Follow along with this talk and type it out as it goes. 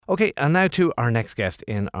Okay, and now to our next guest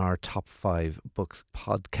in our Top 5 Books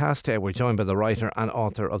podcast. We're joined by the writer and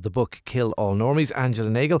author of the book Kill All Normies, Angela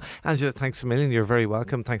Nagle. Angela, thanks a million. You're very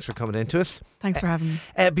welcome. Thanks for coming into us. Thanks for having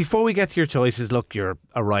me. Before we get to your choices, look, you're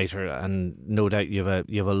a writer and no doubt you have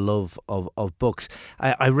a love of books.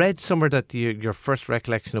 I read somewhere that your first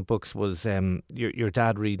recollection of books was your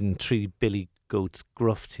dad reading Three Billy Goats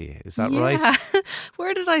Gruff to you. Is that right?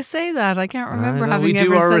 Where did I say that? I can't remember having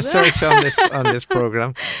ever said that. We do our research on this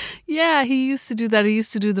programme. Yeah, he used to do that. He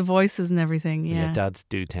used to do the voices and everything. Yeah, dads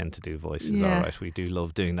do tend to do voices. Yeah. All right, we do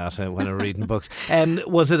love doing that when we're reading books.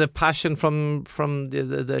 Was it a passion from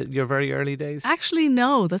your very early days? Actually,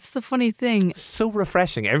 no. That's the funny thing. So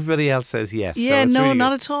refreshing. Everybody else says yes. Yeah, so no, really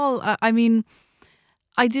not at all. I mean,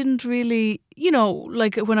 I didn't really,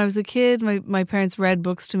 like when I was a kid, my parents read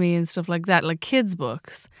books to me and stuff like that, like kids'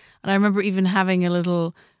 books. And I remember even having a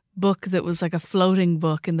little book that was like a floating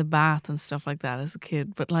book in the bath and stuff like that as a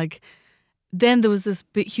kid. But then there was this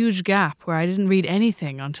huge gap where I didn't read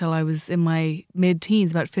anything until I was in my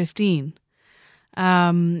mid-teens, about 15.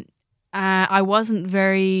 I wasn't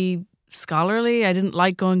very scholarly. I didn't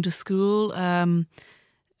like going to school. So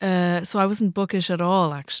I wasn't bookish at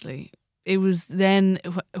all, actually. It was then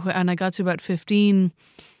when I got to about 15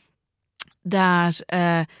 that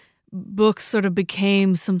books sort of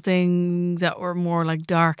became something that were more like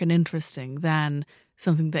dark and interesting than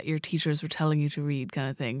something that your teachers were telling you to read,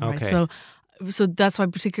 kind of thing. Right? Okay. So that's why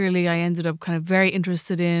particularly I ended up kind of very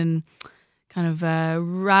interested in kind of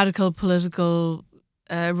radical political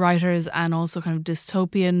writers and also kind of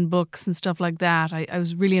dystopian books and stuff like that. I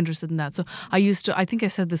was really interested in that. So I think I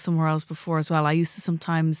said this somewhere else before as well. I used to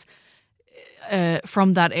sometimes,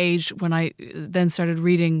 from that age when I then started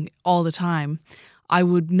reading all the time, I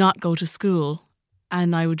would not go to school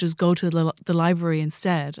and I would just go to the library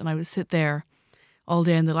instead, and I would sit there all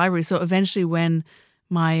day in the library. So eventually when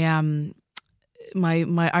I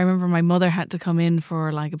remember my mother had to come in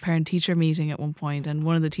for like a parent-teacher meeting at one point, and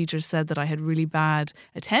one of the teachers said that I had really bad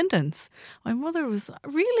attendance. My mother was,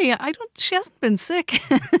 really? She hasn't been sick.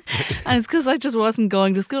 And it's because I just wasn't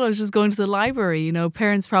going to school. I was just going to the library.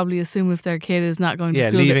 Parents probably assume if their kid is not going to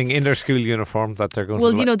school. Yeah, leaving in their school uniform that they're going to...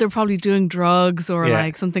 Well, they're probably doing drugs or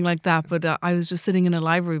like something like that. But I was just sitting in a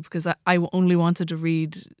library because I only wanted to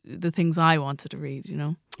read the things I wanted to read,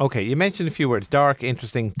 Okay, you mentioned a few words: dark,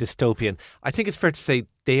 interesting, dystopian. I think it's fair to say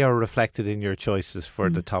they are reflected in your choices for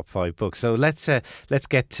the top 5 books. So let's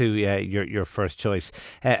get to your first choice,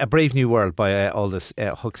 A Brave New World by Aldous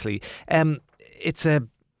Huxley. It's an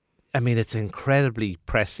incredibly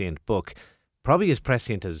prescient book, probably as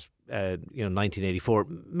prescient as 1984.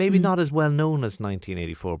 Maybe not as well known as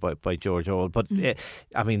 1984 by George Orwell, but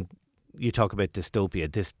you talk about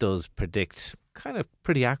dystopia. This does predict kind of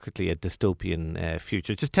pretty accurately a dystopian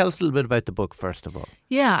future. Just tell us a little bit about the book first of all.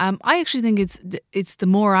 Yeah, I actually think it's the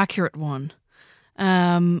more accurate one.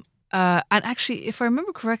 And actually, if I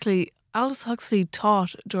remember correctly, Aldous Huxley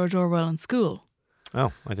taught George Orwell in school.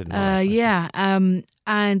 Oh, I didn't know that. Yeah, and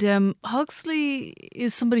Huxley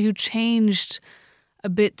is somebody who changed a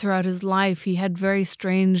bit throughout his life. He had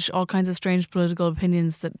all kinds of strange political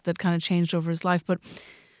opinions that kind of changed over his life, but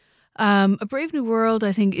A Brave New World,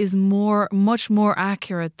 I think, is much more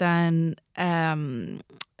accurate than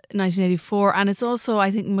 1984, and it's also, I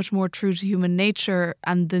think, much more true to human nature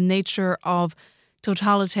and the nature of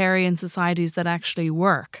totalitarian societies that actually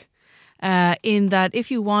work. In that, if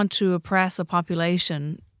you want to oppress a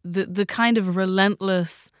population, the kind of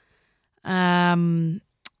relentless, I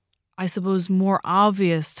suppose, more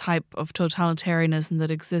obvious type of totalitarianism that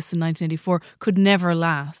exists in 1984 could never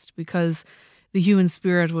last, because the human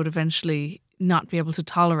spirit would eventually not be able to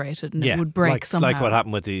tolerate it, and it would break somehow. Like what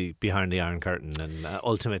happened with the Behind the Iron Curtain, and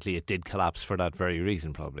ultimately it did collapse for that very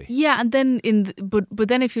reason, probably. Yeah, and then but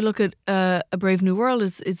then if you look at A Brave New World,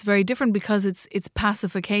 it's very different because it's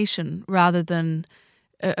pacification rather than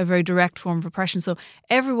a very direct form of oppression. So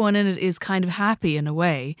everyone in it is kind of happy in a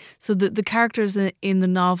way. So the characters in the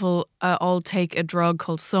novel all take a drug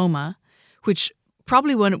called Soma, which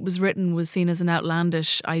probably when it was written was seen as an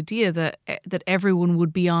outlandish idea that everyone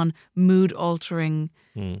would be on mood-altering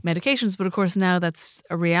medications. But of course now that's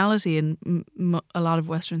a reality in a lot of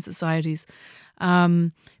Western societies.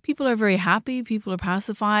 People are very happy. People are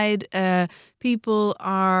pacified. They've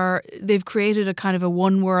created a kind of a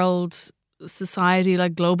one-world society,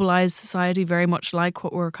 like globalized society, very much like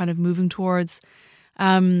what we're kind of moving towards,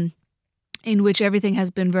 in which everything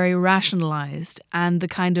has been very rationalized, and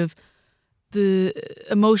the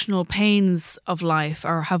emotional pains of life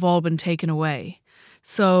have all been taken away.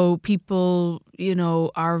 So people,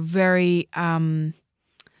 are very,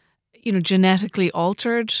 genetically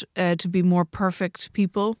altered to be more perfect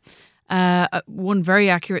people. One very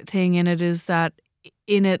accurate thing in it is that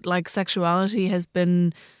in it, like, sexuality has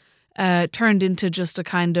been turned into just a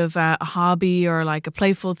kind of a hobby or like a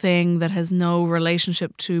playful thing that has no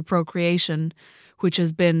relationship to procreation, which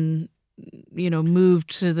has been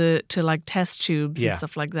moved to like test tubes and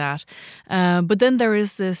stuff like that. But then there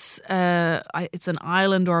is this, it's an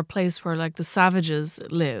island or a place where like the savages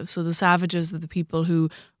live. So the savages are the people who,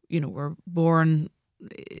 were born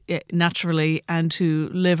naturally and who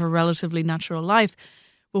live a relatively natural life.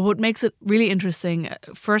 But what makes it really interesting,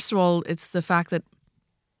 first of all, it's the fact that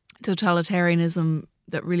totalitarianism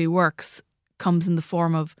that really works comes in the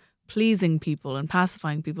form of pleasing people and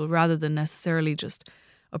pacifying people rather than necessarily just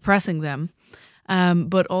oppressing them.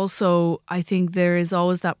 But also, I think there is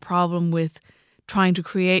always that problem with trying to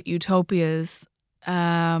create utopias.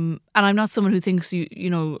 And I'm not someone who thinks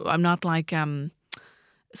I'm not like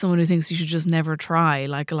someone who thinks you should just never try.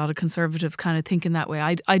 Like a lot of conservatives kind of think in that way.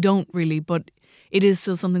 I don't really, but it is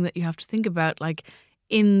still something that you have to think about. Like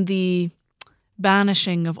in the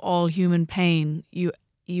banishing of all human pain, you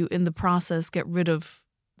in the process get rid of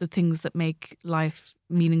the things that make life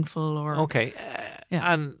meaningful. Or okay,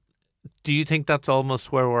 and do you think that's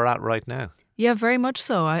almost where we're at right now? Yeah, very much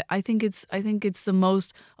so. I think it's the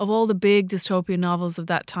most of all the big dystopian novels of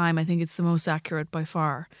that time. I think it's the most accurate by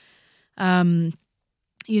far.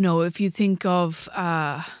 If you think of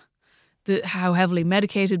how heavily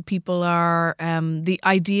medicated people are, the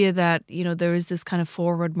idea that there is this kind of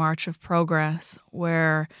forward march of progress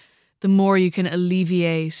where the more you can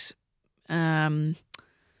alleviate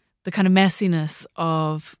the kind of messiness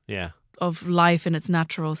of life in its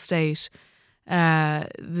natural state,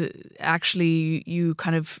 actually you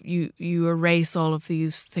erase all of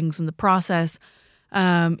these things in the process,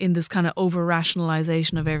 in this kind of over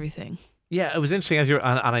rationalization of everything. Yeah, it was interesting and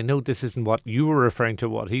I know this isn't what you were referring to,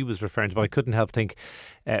 what he was referring to, but I couldn't help think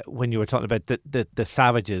when you were talking about the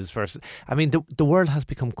savages versus. I mean, the world has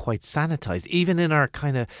become quite sanitized, even in our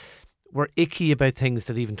kind of. We're icky about things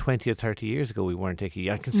that even 20 or 30 years ago we weren't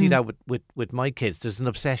icky. I can see that with my kids. There's an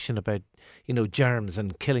obsession about, germs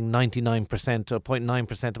and killing 99% or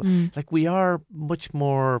 0.9%. Like, we are much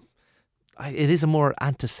more. It is a more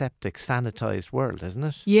antiseptic, sanitized world, isn't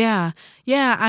it? Yeah.